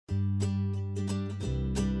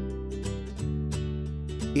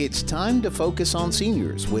It's time to focus on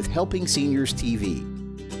seniors with Helping Seniors TV.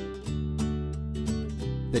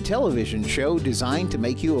 The television show designed to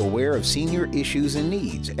make you aware of senior issues and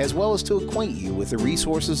needs, as well as to acquaint you with the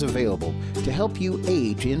resources available to help you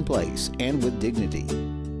age in place and with dignity.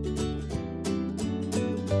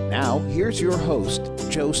 Now, here's your host,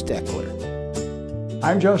 Joe Steckler.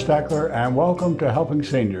 I'm Joe Steckler, and welcome to Helping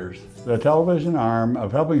Seniors, the television arm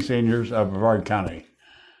of Helping Seniors of Brevard County.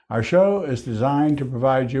 Our show is designed to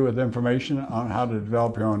provide you with information on how to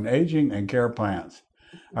develop your own aging and care plans.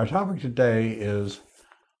 Our topic today is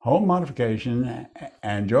home modification,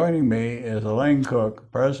 and joining me is Elaine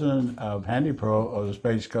Cook, president of HandyPro of the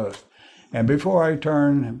Space Coast. And before I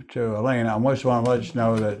turn to Elaine, I just want to let you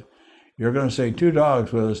know that you're going to see two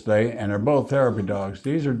dogs with us today, and they're both therapy dogs.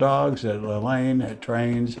 These are dogs that Elaine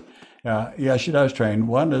trains. Yeah, she does train.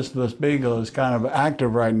 One is this beagle is kind of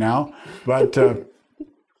active right now, but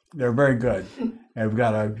they're very good. And we've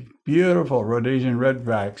got a beautiful Rhodesian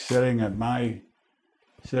Ridgeback sitting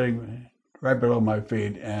right below my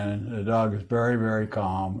feet, and the dog is very, very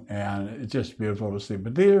calm, and it's just beautiful to see.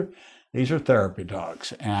 But these are therapy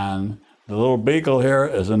dogs, and the little beagle here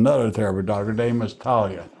is another therapy dog. Her name is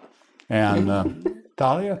Talia. And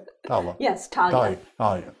Talia? Talia. Yes, Talia.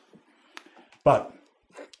 Talia. But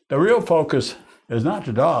the real focus is not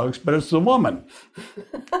the dogs, but it's the woman.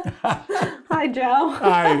 Hi, Joe.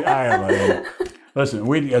 Hi, Elaine.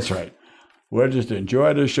 Listen, that's right. We'll just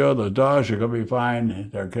enjoy the show. The dogs are going to be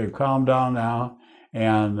fine. They've calmed down now.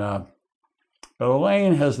 And but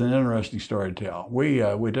Elaine has an interesting story to tell. We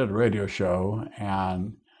did a radio show,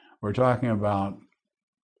 and we're talking about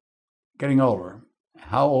getting older,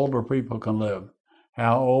 how older people can live,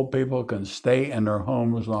 how old people can stay in their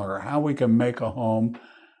homes longer, how we can make a home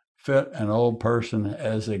fit an old person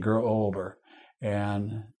as they grow older.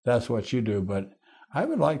 And that's what you do. But I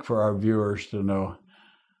would like for our viewers to know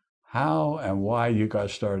how and why you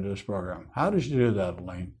guys started this program. How did you do that,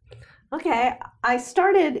 Elaine? Okay, I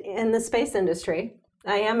started in the space industry.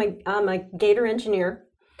 I'm a Gator engineer.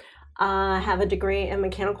 I have a degree in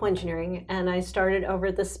mechanical engineering, and I started over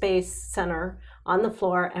at the Space Center on the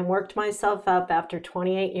floor and worked myself up after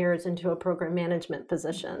 28 years into a program management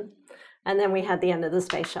position. And then we had the end of the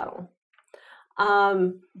space shuttle.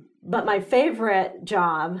 But my favorite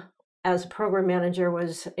job as a program manager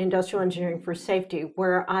was industrial engineering for safety,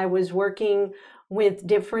 where I was working with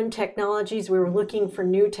different technologies. We were looking for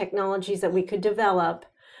new technologies that we could develop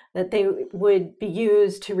that they would be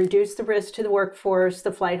used to reduce the risk to the workforce,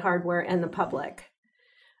 the flight hardware, and the public.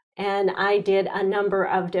 And I did a number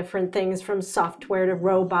of different things, from software to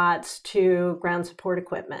robots to ground support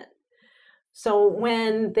equipment. So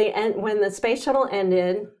when the space shuttle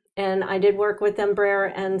ended, and I did work with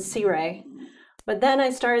Embraer and Sea Ray, but then I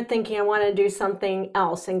started thinking I want to do something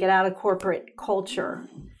else and get out of corporate culture.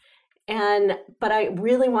 But I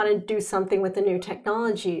really wanted to do something with the new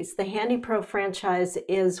technologies. The HandyPro franchise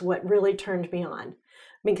is what really turned me on,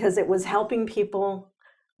 because it was helping people,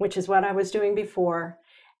 which is what I was doing before,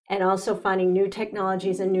 and also finding new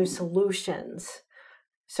technologies and new solutions.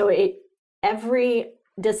 So every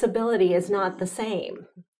disability is not the same,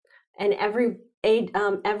 and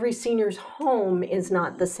every senior's home is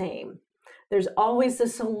not the same. There's always a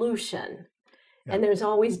solution, and there's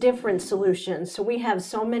always different solutions. So we have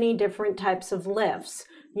so many different types of lifts,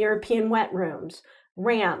 European wet rooms,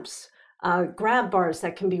 ramps, grab bars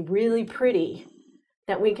that can be really pretty,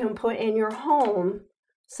 that we can put in your home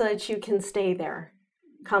so that you can stay there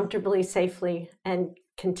comfortably, safely, and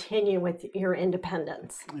continue with your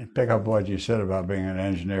independence. Pick up what you said about being an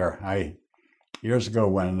engineer. Years ago,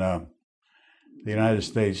 when the United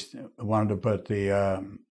States wanted to put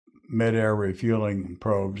the mid-air refueling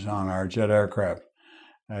probes on our jet aircraft,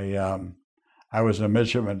 I was a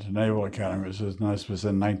midshipman at the Naval Academy. This was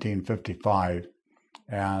in 1955,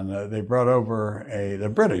 and they brought over the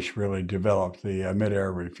British really developed the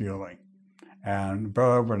mid-air refueling, and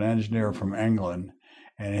brought over an engineer from England.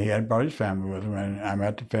 And he had brought his family with him, and I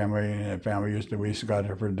met the family, and the family we used to go out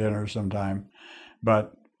there for dinner sometime.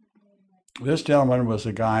 But this gentleman was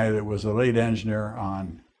the guy that was the lead engineer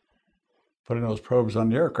on putting those probes on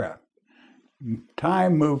the aircraft.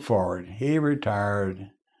 Time moved forward. He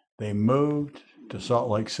retired. They moved to Salt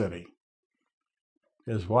Lake City.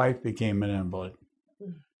 His wife became an invalid.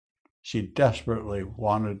 She desperately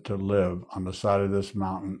wanted to live on the side of this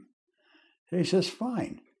mountain. He says,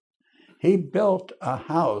 fine. He built a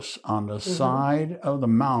house on the side of the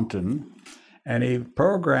mountain, and he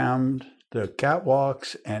programmed the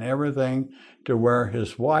catwalks and everything to where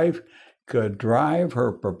his wife could drive her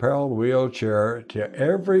propelled wheelchair to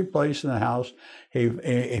every place in the house. He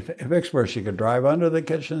fixed where she could drive under the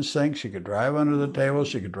kitchen sink, she could drive under the table,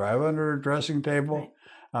 she could drive under her dressing table.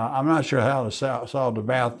 I'm not sure how to solve the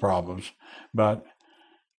bath problems, but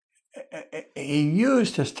he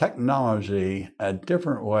used his technology a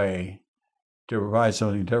different way to provide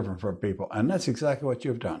something different for people. And that's exactly what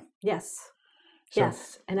you've done. Yes. So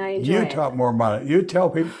yes. And I enjoy it. You talk more about it. You tell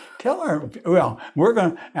people, well,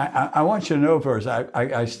 I want you to know first,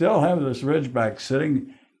 I still have this Ridgeback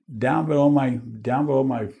sitting down below my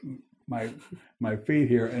feet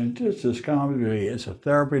here, and just as calm as me. It's a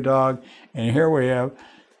therapy dog. And here we have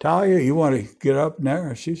Talia. You want to get up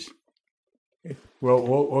now?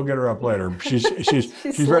 We'll get her up later. She's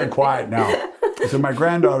very quiet now. So my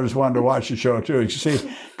granddaughters wanted to watch the show too. You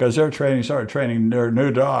see, because started training their new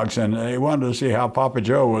dogs, and they wanted to see how Papa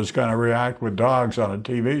Joe was going to react with dogs on a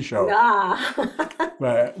TV show.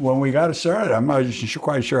 But when we got it started, I'm not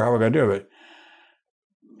quite sure how we're going to do it.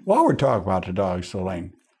 While we're talking about the dogs,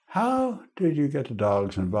 Elaine, how did you get the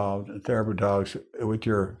dogs involved, therapy dogs, with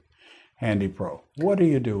your HandyPro? What do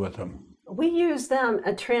you do with them? We use them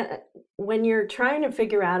when you're trying to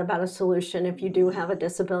figure out about a solution. If you do have a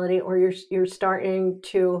disability, or you're starting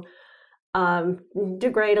to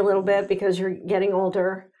degrade a little bit because you're getting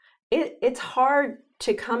older, it's hard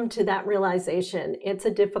to come to that realization. It's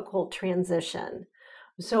a difficult transition.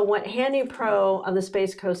 So what HandyPro of the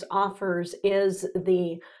Space Coast offers is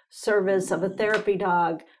the service of a therapy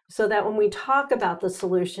dog, so that when we talk about the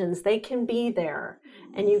solutions, they can be there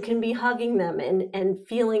and you can be hugging them and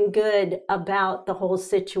feeling good about the whole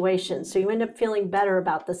situation. So you end up feeling better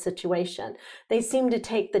about the situation. They seem to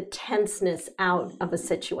take the tenseness out of a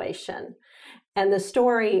situation. And the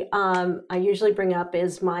story I usually bring up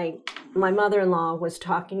is my mother-in-law was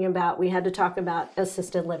talking about, we had to talk about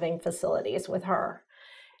assisted living facilities with her.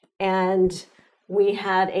 And we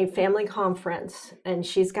had a family conference, and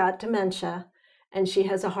she's got dementia, and she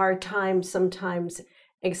has a hard time sometimes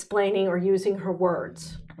explaining or using her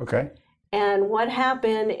words. Okay. And what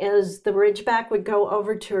happened is the Ridgeback would go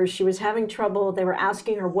over to her. She was having trouble. They were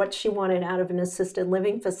asking her what she wanted out of an assisted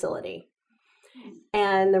living facility.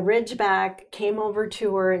 And the Ridgeback came over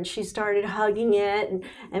to her, and she started hugging it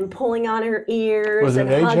and pulling on her ears. Was it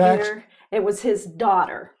and hugging Ajax? her. It was his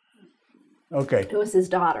daughter. Okay. It was his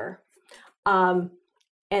daughter. And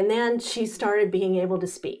then she started being able to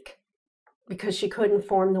speak, because she couldn't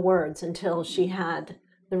form the words until she had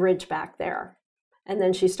the Ridgeback there. And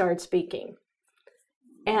then she started speaking.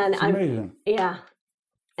 And That's amazing. Yeah.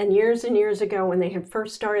 And years ago, when they had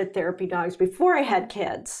first started therapy dogs, before I had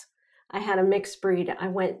kids, I had a mixed breed. I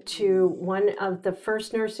went to one of the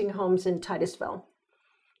first nursing homes in Titusville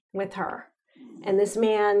with her. And this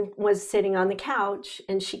man was sitting on the couch,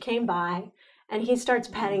 and she came by, and he starts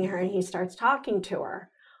petting her, and he starts talking to her.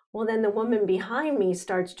 Well, then the woman behind me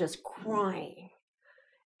starts just crying.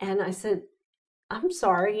 And I said, I'm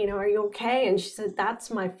sorry, are you okay? And she said,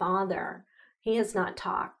 that's my father. He has not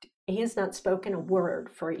talked. He has not spoken a word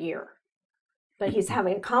for a year. But he's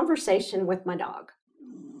having a conversation with my dog,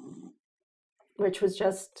 which was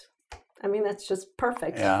just, that's just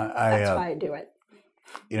perfect. Yeah, that's why I do it.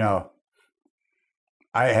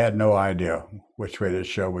 I had no idea which way this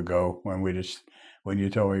show would go when you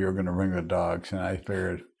told me you were going to bring the dogs, and I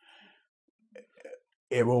figured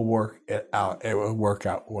it will work out. It will work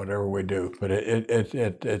out whatever we do. But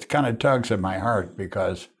it kind of tugs at my heart,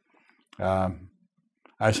 because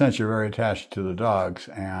I sense you're very attached to the dogs,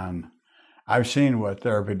 and I've seen what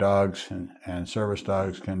therapy dogs and service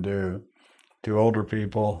dogs can do to older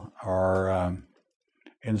people, or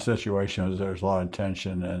in situations there's a lot of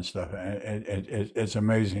tension and stuff. It's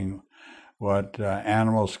amazing what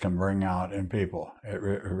animals can bring out in people. It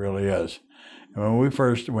really is. And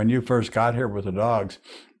when you first got here with the dogs,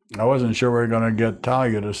 I wasn't sure we were going to get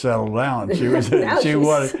Talia to settle down. She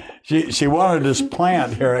wanted this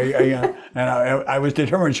plant here, and I was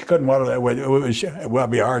determined she couldn't water that. It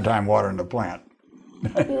would be a hard time watering the plant.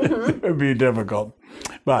 Mm-hmm. It would be difficult.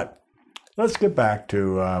 But let's get back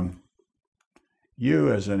to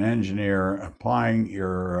you as an engineer applying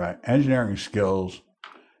your engineering skills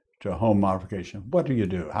to home modification. What do you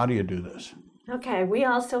do? How do you do this? Okay, we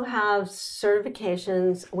also have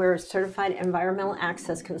certifications. We're certified environmental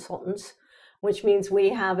access consultants, which means we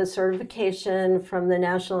have a certification from the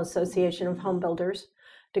National Association of Home Builders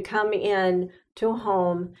to come in to a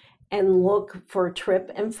home and look for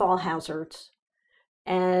trip and fall hazards,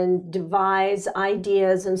 and devise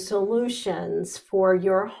ideas and solutions for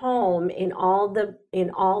your home in all the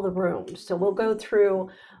rooms. So we'll go through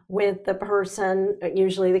with the person,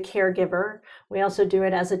 usually the caregiver. We also do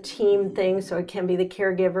it as a team thing, so it can be the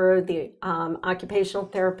caregiver, the occupational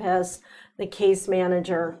therapist, the case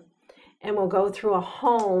manager, and we'll go through a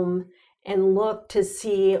home and look to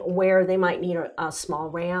see where they might need a small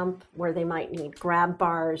ramp, where they might need grab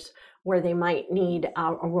bars, where they might need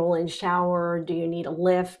a roll-in shower. Do you need a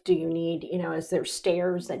lift? Do you need, is there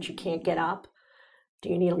stairs that you can't get up? Do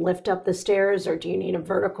you need to lift up the stairs, or do you need a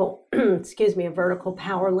vertical, a vertical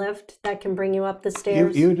power lift that can bring you up the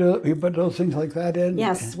stairs? You put those things like that in?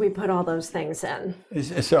 Yes, we put all those things in.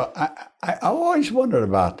 So I always wondered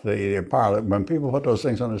about the power lift. When people put those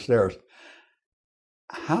things on the stairs,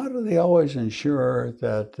 how do they always ensure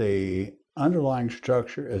that the underlying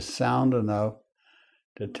structure is sound enough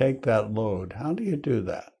to take that load? How do you do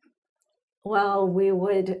that? Well, we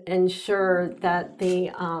would ensure that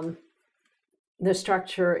the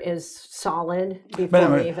structure is solid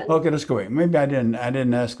before we even. Okay, let's go. Maybe I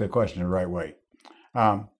didn't ask the question the right way.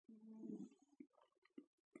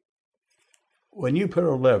 When you put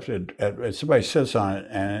a lift, somebody sits on it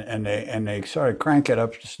and they sort of crank it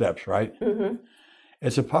up the steps, right? Mm-hmm.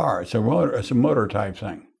 It's a power. It's a motor type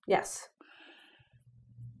thing. Yes.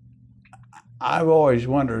 I've always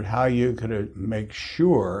wondered how you could make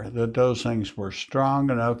sure that those things were strong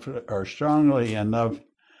enough or strongly enough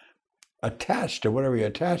attached to whatever you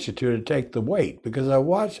attach it to take the weight. Because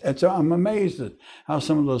I'm amazed at how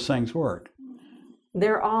some of those things work.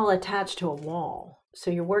 They're all attached to a wall, so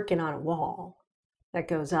you're working on a wall that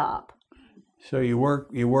goes up. So you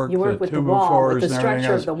work with the wall, with the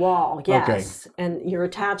structure of the wall, yes, okay. And you're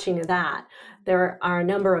attaching to that. There are a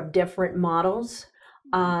number of different models,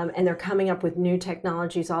 and they're coming up with new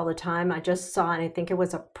technologies all the time. I just saw, and I think it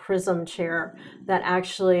was a Prism chair that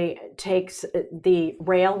actually takes the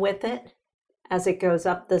rail with it as it goes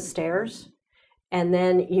up the stairs, and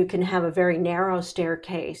then you can have a very narrow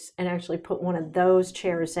staircase and actually put one of those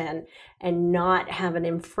chairs in and not have an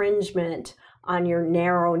infringement on your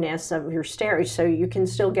narrowness of your stairs, so you can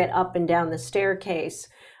still get up and down the staircase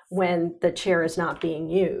when the chair is not being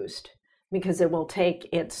used, because it will take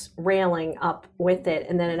its railing up with it,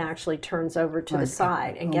 and then it actually turns over to the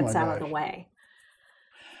side and gets out of the way.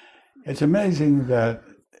 It's amazing that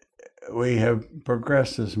we have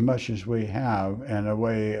progressed as much as we have in a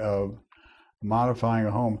way of modifying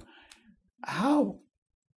a home. How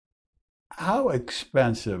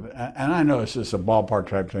expensive, and I know it's just a ballpark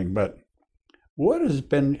type thing, but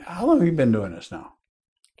how long have you been doing this now?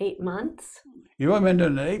 8 months. You've only been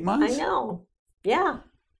doing it 8 months? I know. Yeah.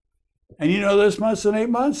 And you know this much in 8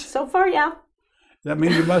 months? So far, yeah. That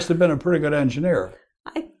means you must have been a pretty good engineer.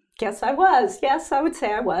 I guess I was. Yes, I would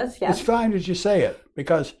say I was. Yes. It's fine that you say it,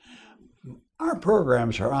 because our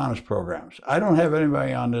programs are honest programs. I don't have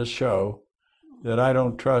anybody on this show that I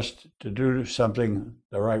don't trust to do something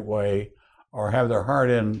the right way or have their heart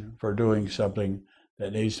in for doing something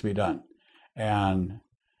that needs to be done. And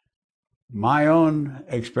my own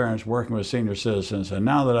experience working with senior citizens, and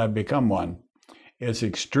now that I've become one, it's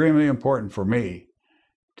extremely important for me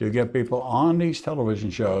to get people on these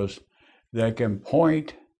television shows that can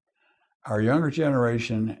point our younger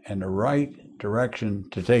generation in the right direction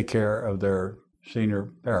to take care of their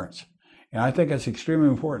senior parents. And I think that's extremely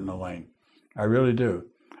important, Elaine. I really do.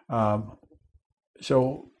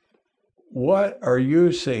 So what are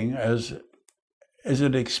you seeing as, is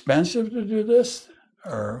it expensive to do this?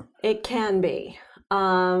 Or it can be.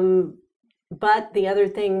 But the other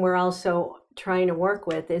thing we're also trying to work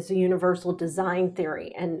with is the universal design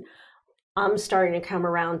theory. And I'm starting to come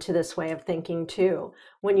around to this way of thinking too.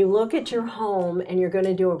 When you look at your home and you're going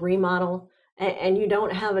to do a remodel and you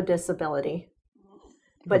don't have a disability,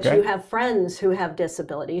 but you have friends who have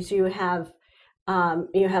disabilities, you have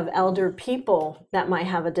elder people that might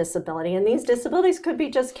have a disability, and these disabilities could be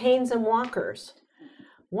just canes and walkers.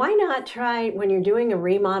 Why not try, when you're doing a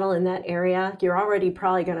remodel in that area, you're already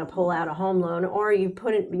probably going to pull out a home loan, or you've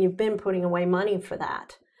been putting away money for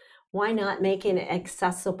that. Why not make it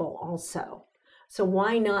accessible also? So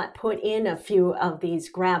why not put in a few of these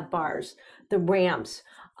grab bars, the ramps,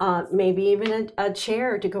 maybe even a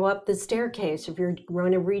chair to go up the staircase if you're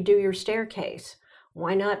going to redo your staircase?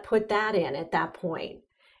 Why not put that in at that point?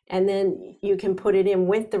 And then you can put it in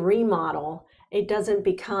with the remodel. It doesn't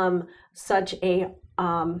become such a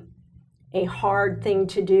hard thing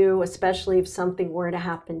to do, especially if something were to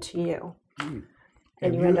happen to you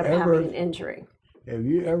and you end up having an injury. Have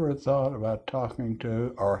you ever thought about talking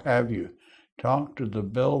to, or have you talked to the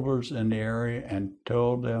builders in the area and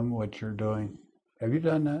told them what you're doing? Have you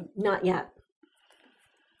done that? Not yet.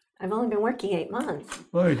 I've only been working 8 months.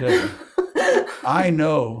 Let me tell you, I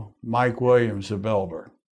know Mike Williams of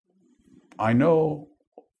Belver. I know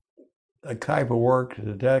the type of work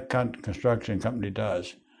that construction company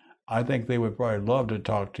does. I think they would probably love to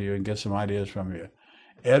talk to you and get some ideas from you.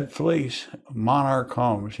 Ed Fleece, Monarch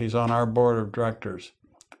Homes, he's on our board of directors.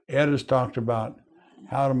 Ed has talked about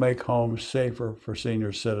how to make homes safer for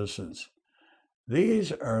senior citizens.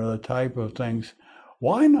 These are the type of things.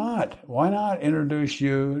 Why not? Why not introduce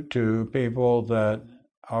you to people that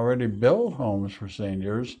already build homes for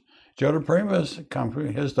seniors? Joe DePrima's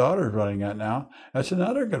company, his daughter's running that now. That's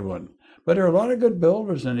another good one. But there are a lot of good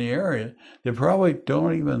builders in the area that probably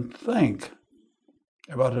don't even think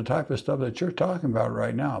about the type of stuff that you're talking about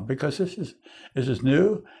right now, because this is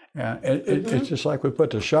new. It's just like we put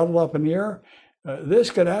the shuttle up in the air.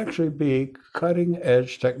 This could actually be cutting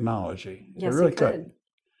edge technology. Yes, it really it could.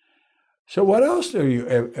 So what else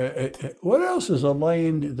what else is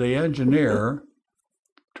Elaine, the engineer,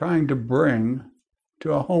 trying to bring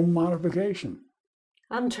to a home modification?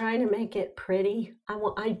 I'm trying to make it pretty.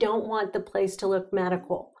 I don't want the place to look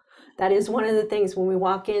medical. That is one of the things when we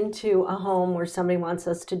walk into a home where somebody wants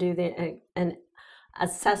us to do an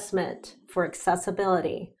assessment for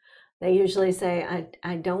accessibility. They usually say,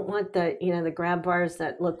 I don't want the grab bars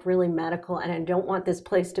that look really medical, and I don't want this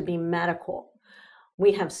place to be medical.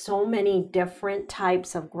 We have so many different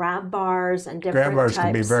types of grab bars and different Grab bars types.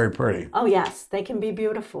 can be very pretty. Oh yes, they can be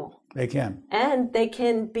beautiful. They can. And they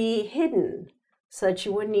can be hidden so that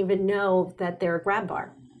you wouldn't even know that they're a grab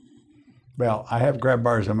bar. Well, I have grab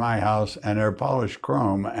bars in my house, and they're polished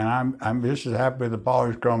chrome, and I'm just as happy with the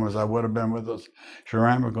polished chrome as I would have been with those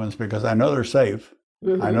ceramic ones, because I know they're safe.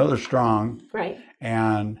 Mm-hmm. I know they're strong. Right.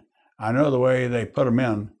 And I know the way they put them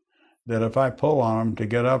in, that if I pull on them to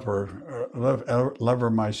get up or lever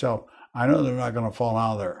myself, I know they're not going to fall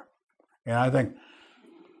out of there. And I think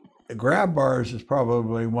grab bars is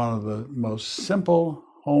probably one of the most simple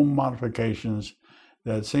home modifications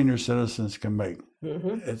that senior citizens can make.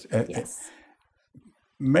 Mm-hmm. It's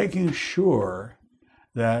making sure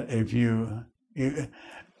that if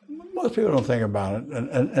most people don't think about it,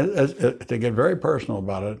 and they get very personal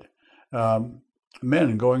about it.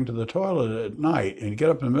 Men going to the toilet at night and get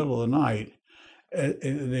up in the middle of the night,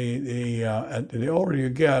 the older you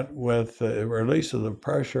get with the release of the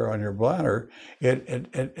pressure on your bladder,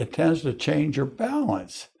 it tends to change your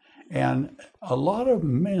balance. And a lot of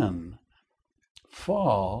men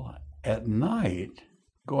fall at night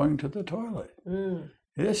going to the toilet.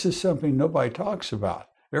 This is something nobody talks about.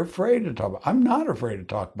 They're afraid to talk about it. I'm not afraid to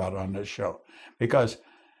talk about it on this show, because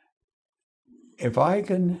if I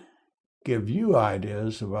can give you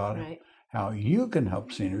ideas about how you can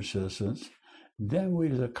help senior citizens, then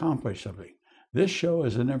we've accomplished something. This show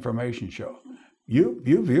is an information show. You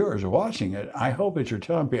viewers are watching it. I hope that you're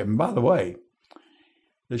telling people. And by the way,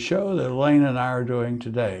 the show that Elaine and I are doing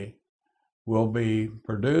today will be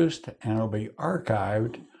produced and it'll be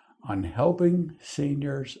archived on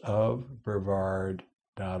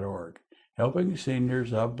helpingseniors.brevard.org.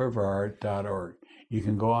 helpingseniors.brevard.org. You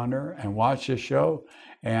can go on there and watch this show,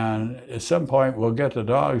 and at some point we'll get the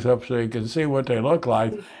dogs up so you can see what they look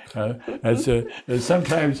like.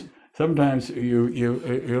 Sometimes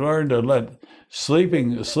you learn to let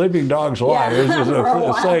sleeping dogs lie. There's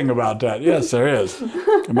a saying about that. Yes, there is.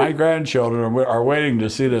 My grandchildren are waiting to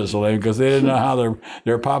see this, Elaine, because they didn't know how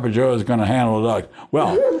their Papa Joe is going to handle the dog.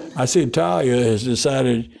 Well, I see Talia has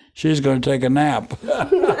decided she's going to take a nap.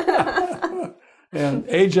 And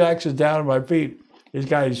Ajax is down at my feet. He's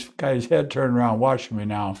got his head turned around watching me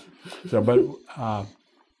now. So, but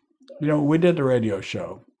we did the radio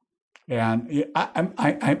show, and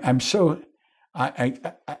I'm so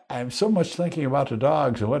much thinking about the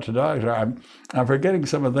dogs and what the dogs are. I'm forgetting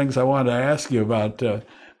some of the things I wanted to ask you about.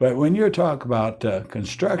 But when you talk about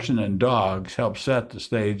construction and dogs help set the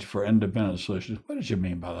stage for independent solutions, what did you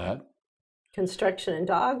mean by that? Construction and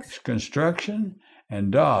dogs? Construction and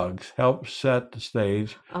dogs help set the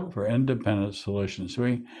stage for independent solutions.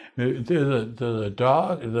 The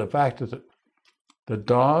fact that the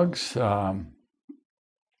dogs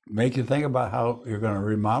make you think about how you're going to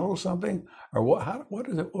remodel something, or what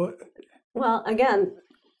is it? Well, again,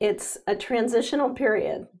 it's a transitional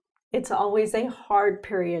period. It's always a hard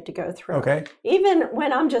period to go through. Okay. Even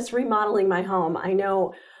when I'm just remodeling my home, I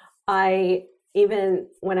know even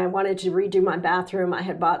when I wanted to redo my bathroom, I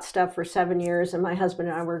had bought stuff for 7 years, and my husband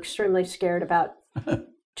and I were extremely scared about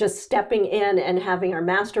just stepping in and having our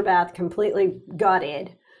master bath completely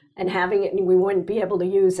gutted and having it, and we wouldn't be able to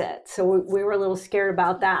use it. So we were a little scared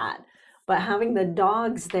about that. But having the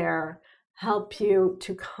dogs there help you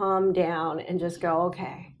to calm down and just go,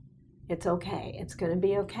 okay, It's okay. It's going to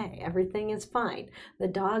be okay. Everything is fine. The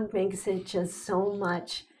dog makes it just so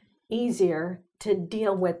much easier to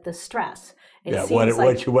deal with the stress. It Yeah, seems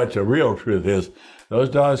like what the real truth is, those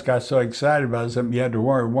dogs got so excited about something, you had to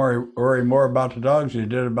worry more about the dogs than you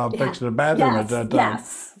did about fixing the bathroom at that time.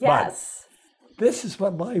 Yes. This is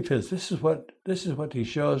what life is. This is what these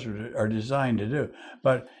shows are designed to do.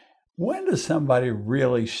 But when does somebody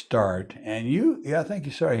really start? And I think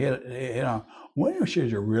you sort of hit it, when should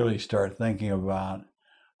you really start thinking about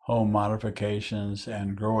home modifications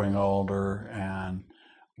and growing older and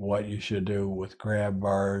what you should do with grab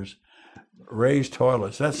bars, raised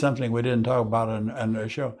toilets? That's something we didn't talk about in the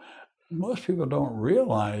show. Most people don't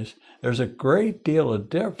realize there's a great deal of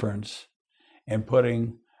difference in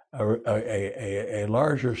putting a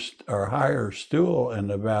larger or higher stool in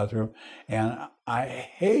the bathroom. And I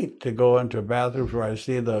hate to go into bathrooms where I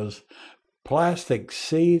see those plastic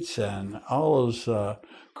seats and all those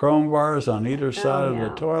chrome bars on either side of the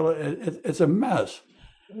toilet. It's a mess.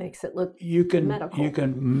 It makes it look medical. You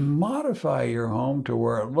can modify your home to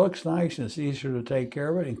where it looks nice and it's easier to take care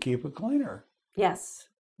of it and keep it cleaner. Yes,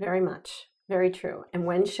 very much. Very true. And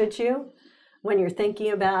when should you? When you're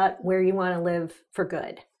thinking about where you want to live for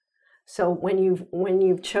good. So when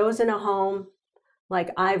you've chosen a home, like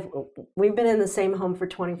we've been in the same home for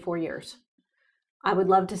 24 years. I would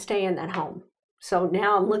love to stay in that home. So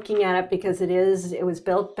now I'm looking at it because it was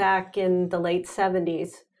built back in the late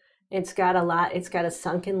 70s. It's got a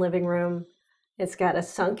sunken living room. It's got a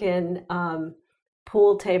sunken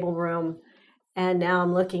pool table room. And now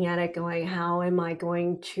I'm looking at it going, how am I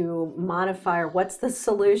going to modify, or what's the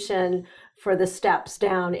solution for the steps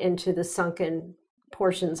down into the sunken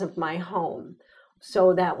portions of my home,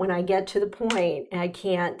 so that when I get to the point I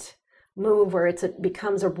can't move, or it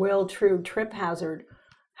becomes a real true trip hazard,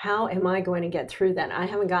 how am I going to get through that? I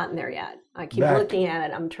haven't gotten there yet. I keep looking at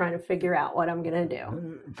it. I'm trying to figure out what I'm going to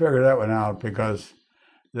do. Figure that one out, because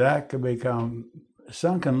that could become,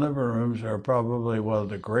 sunken living rooms are probably one of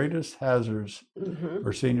the greatest hazards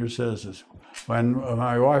for senior citizens. When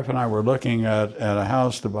my wife and I were looking at a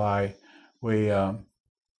house to buy, we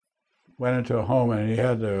went into a home and you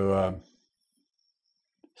had to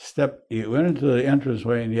you went into the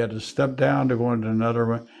entranceway and you had to step down to go into another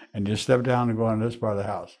room, and you step down to go in this part of the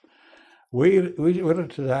house. We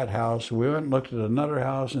went to that house, we went and looked at another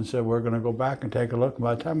house and said, we're going to go back and take a look. And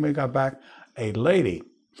by the time we got back, a lady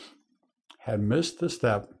had missed the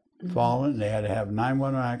step, fallen, and they had to have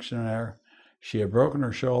 911 action there. She had broken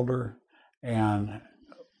her shoulder, and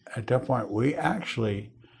at that point, we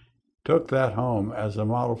actually took that home as a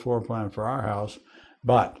model floor plan for our house,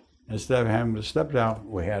 but instead of having to step down,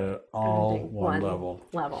 we had it all one level.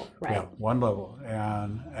 Right. Yeah, one level,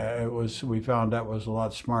 and we found that was a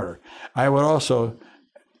lot smarter. I would also,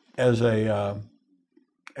 as a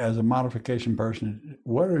modification person,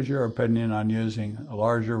 what is your opinion on using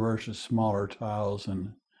larger versus smaller tiles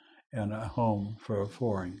in a home for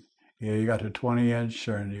flooring? You got the 20-inch,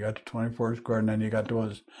 and you got the 24 square, and then you got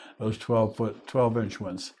those 12-inch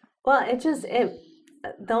ones. Well,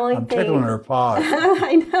 the only I'm thing. I'm tickling her paw.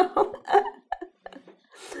 I know.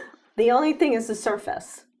 The only thing is the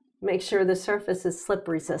surface. Make sure the surface is slip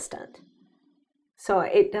resistant. So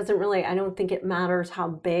it doesn't really, I don't think it matters how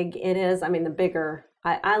big it is. I mean,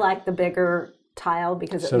 I like the bigger tile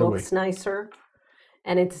because it looks nicer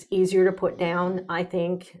and it's easier to put down, I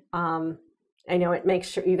think. I know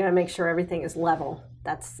you got to make sure everything is level.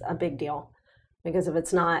 That's a big deal, because if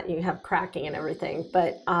it's not, you have cracking and everything.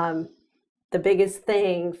 But the biggest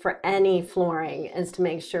thing for any flooring is to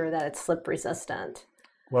make sure that it's slip resistant.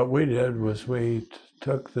 What we did was we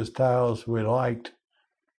took the tiles we liked,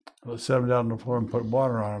 set them down on the floor and put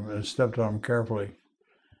water on them and stepped on them carefully.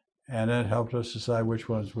 And that helped us decide which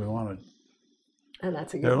ones we wanted. And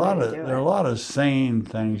that's a good way to do it. There are a lot of sane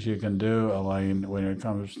things you can do, Elaine, when it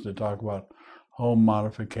comes to talk about home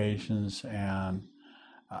modifications. And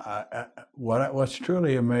what's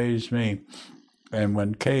truly amazed me, and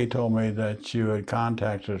when Kay told me that you had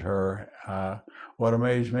contacted her, what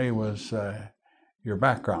amazed me was your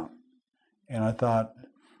background. And I thought,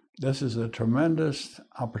 this is a tremendous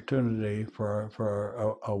opportunity for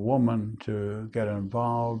a woman to get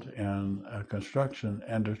involved in a construction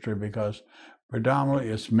industry, because predominantly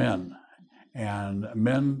it's men. And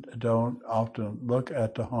men don't often look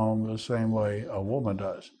at the home the same way a woman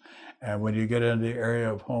does. And when you get into the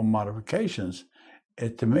area of home modifications,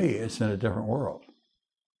 to me, it's in a different world.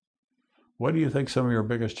 What do you think some of your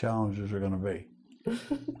biggest challenges are going to be?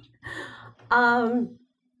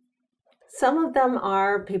 Some of them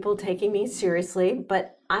are people taking me seriously,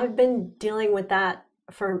 but I've been dealing with that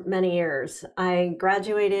for many years. I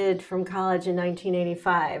graduated from college in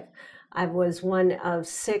 1985. I was one of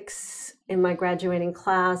 6 in my graduating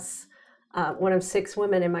class, one of 6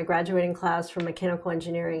 women in my graduating class from mechanical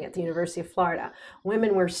engineering at the University of Florida.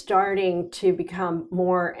 Women were starting to become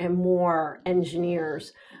more and more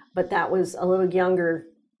engineers, but that was a little younger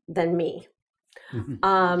than me.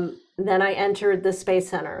 Then I entered the Space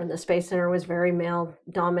Center, and the Space Center was very male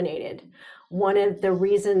dominated. One of the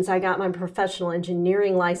reasons I got my professional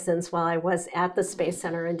engineering license while I was at the Space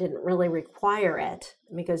Center and didn't really require it,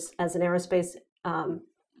 because as an aerospace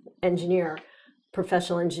engineer,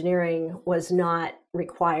 professional engineering was not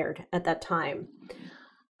required at that time.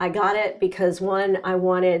 I got it because, one, I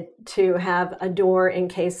wanted to have a door in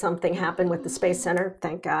case something happened with the Space Center.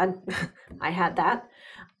 Thank God I had that.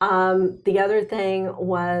 The other thing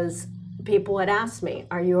was people would ask me,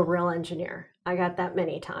 are you a real engineer? I got that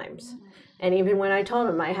many times. And even when I told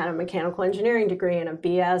them I had a mechanical engineering degree and a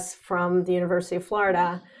BS from the University of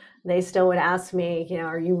Florida, they still would ask me,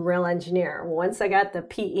 are you a real engineer? Once I got the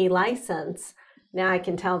PE license, now I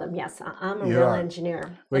can tell them, yes, I'm a real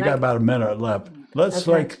engineer. We got about a minute left. Let's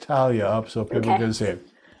wake Talia up so people can see it.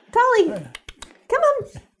 Talia, come on.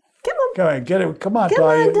 Come on, get it. Come on, Come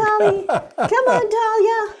Talia. on, Talia. Come on,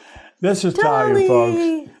 Talia. This is Talia,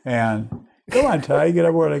 folks. And come on, Talia, get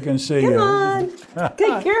up where they can see you. Come on.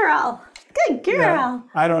 Good girl. Good girl. Yeah.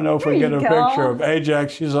 I don't know if we get a picture of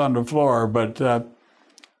Ajax. She's on the floor, but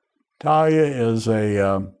Talia is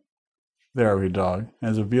a therapy dog.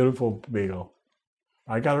 And is a beautiful beagle.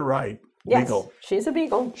 I got it right. Yes, beagle. She's a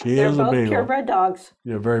beagle. They're is a beagle. They're both purebred dogs.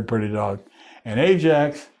 She's a very pretty dog. And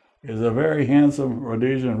Ajax is a very handsome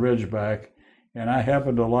Rhodesian Ridgeback. And I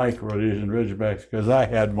happen to like Rhodesian Ridgebacks because I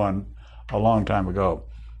had one a long time ago.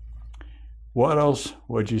 What else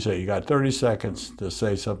would you say? You got 30 seconds to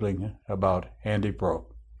say something about HandyPro.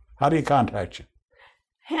 How do you contact you?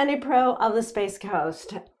 HandyPro of the Space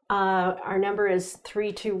Coast. Our number is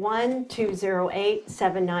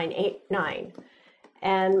 321-208-7989.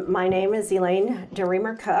 And my name is Elaine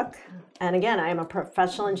Cook. And again, I am a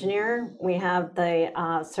professional engineer. We have the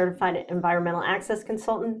Certified Environmental Access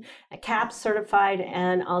Consultant, a CAPS certified,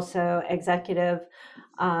 and also executive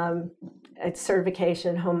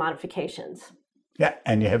certification home modifications. Yeah,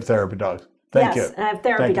 and you have therapy dogs. Thank you. Yes, and I have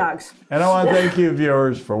therapy dogs. And I want to thank you,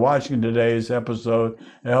 viewers, for watching today's episode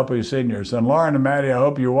of Helping Seniors. And Lauren and Maddie, I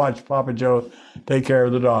hope you watch Papa Joe take care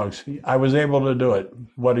of the dogs. I was able to do it.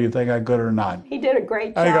 What do you think, I could or not? He did a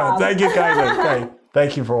great job. There you go. Thank you, guys. Okay.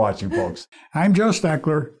 Thank you for watching, folks. I'm Joe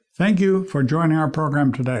Steckler. Thank you for joining our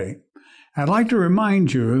program today. I'd like to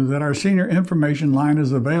remind you that our senior information line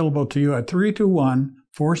is available to you at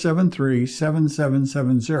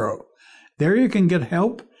 321-473-7770. There you can get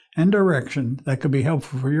help and direction that could be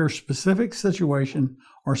helpful for your specific situation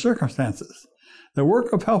or circumstances. The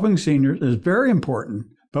work of helping seniors is very important,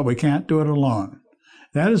 but we can't do it alone.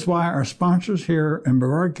 That is why our sponsors here in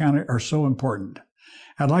Brevard County are so important.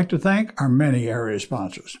 I'd like to thank our many area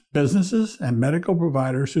sponsors, businesses and medical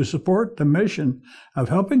providers who support the mission of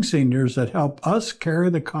helping seniors that help us carry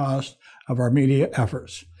the cost of our media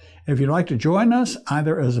efforts. If you'd like to join us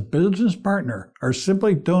either as a business partner or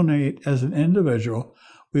simply donate as an individual,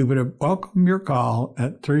 we would welcome your call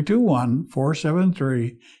at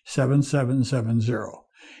 321-473-7770.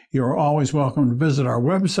 You are always welcome to visit our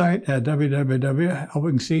website at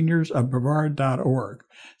www.helpingseniors.brevard.org.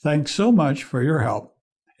 Thanks so much for your help.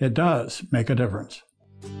 It does make a difference.